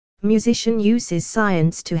Musician uses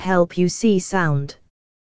science to help you see sound.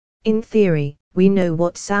 In theory, we know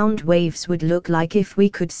what sound waves would look like if we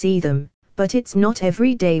could see them, but it's not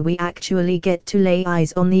every day we actually get to lay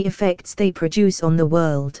eyes on the effects they produce on the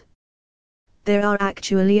world. There are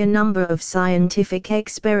actually a number of scientific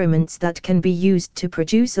experiments that can be used to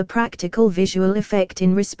produce a practical visual effect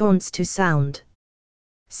in response to sound.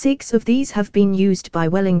 6 of these have been used by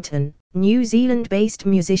Wellington, New Zealand-based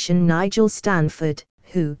musician Nigel Stanford,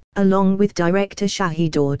 who, along with director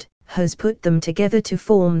Shahir Daud, has put them together to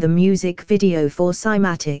form the music video for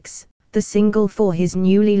Cymatics, the single for his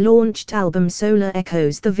newly launched album Solar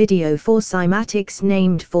Echoes. The video for Cymatics,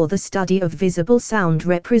 named for the study of visible sound,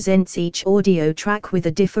 represents each audio track with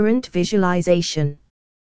a different visualization.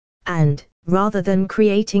 And, rather than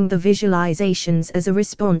creating the visualizations as a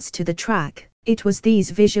response to the track, it was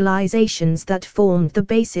these visualizations that formed the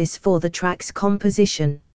basis for the track's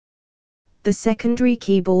composition. The secondary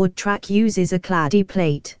keyboard track uses a claddie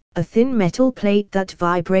plate, a thin metal plate that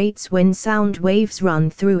vibrates when sound waves run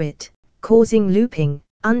through it, causing looping,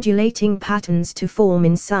 undulating patterns to form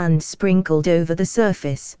in sand sprinkled over the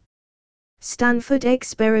surface. Stanford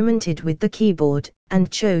experimented with the keyboard, and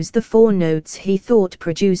chose the 4 notes he thought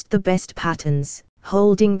produced the best patterns,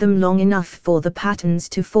 holding them long enough for the patterns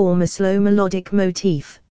to form a slow melodic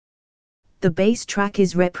motif. The bass track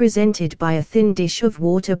is represented by a thin dish of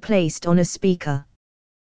water placed on a speaker.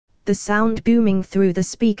 The sound booming through the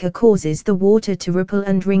speaker causes the water to ripple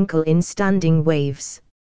and wrinkle in standing waves.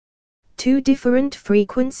 2 different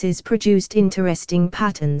frequencies produced interesting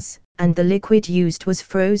patterns, and the liquid used was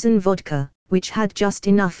frozen vodka, which had just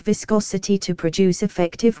enough viscosity to produce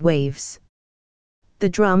effective waves. The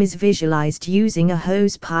drum is visualized using a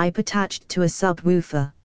hose pipe attached to a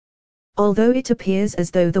subwoofer. Although it appears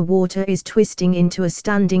as though the water is twisting into a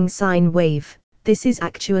standing sine wave, this is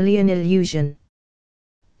actually an illusion.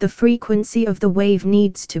 The frequency of the wave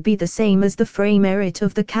needs to be the same as the frame rate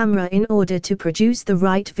of the camera in order to produce the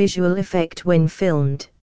right visual effect when filmed.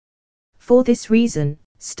 For this reason,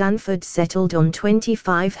 Stanford settled on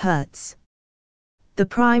 25 Hz. The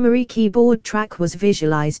primary keyboard track was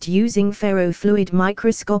visualized using ferrofluid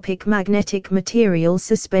microscopic magnetic material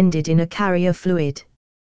suspended in a carrier fluid.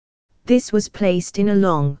 This was placed in a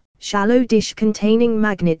long, shallow dish containing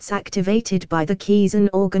magnets activated by the keys. An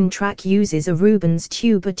organ track uses a Rubens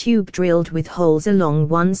tube, a tube drilled with holes along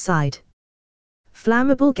one side.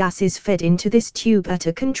 Flammable gas is fed into this tube at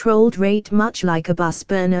a controlled rate, much like a bus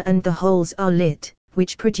burner, and the holes are lit,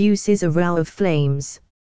 which produces a row of flames.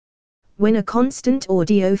 When a constant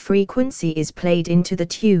audio frequency is played into the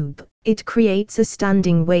tube, it creates a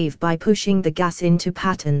standing wave by pushing the gas into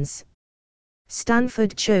patterns.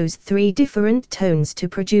 Stanford chose 3 different tones to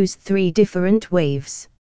produce 3 different waves.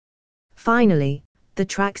 Finally, the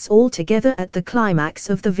tracks all together at the climax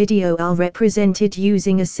of the video are represented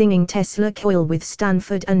using a singing Tesla coil, with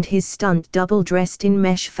Stanford and his stunt double dressed in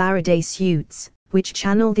mesh Faraday suits, which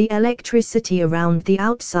channel the electricity around the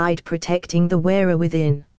outside, protecting the wearer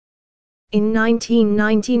within. In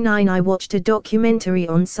 1999 I watched a documentary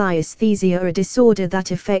on syesthesia, a disorder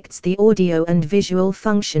that affects the audio and visual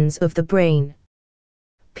functions of the brain.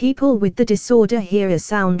 People with the disorder hear a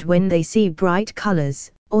sound when they see bright colors,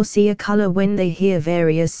 or see a color when they hear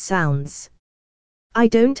various sounds. I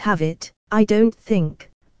don't have it, I don't think,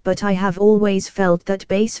 but I have always felt that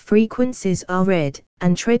bass frequencies are red,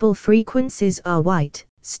 and treble frequencies are white,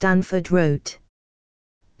 Stanford wrote.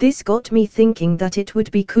 This got me thinking that it would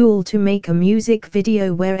be cool to make a music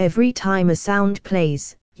video where every time a sound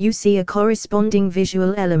plays, you see a corresponding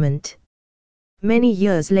visual element. Many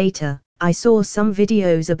years later, I saw some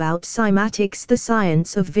videos about cymatics, the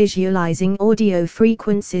science of visualizing audio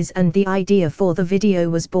frequencies, and the idea for the video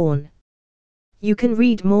was born. You can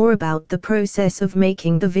read more about the process of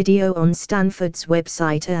making the video on Stanford's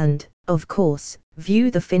website and, of course,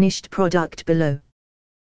 view the finished product below.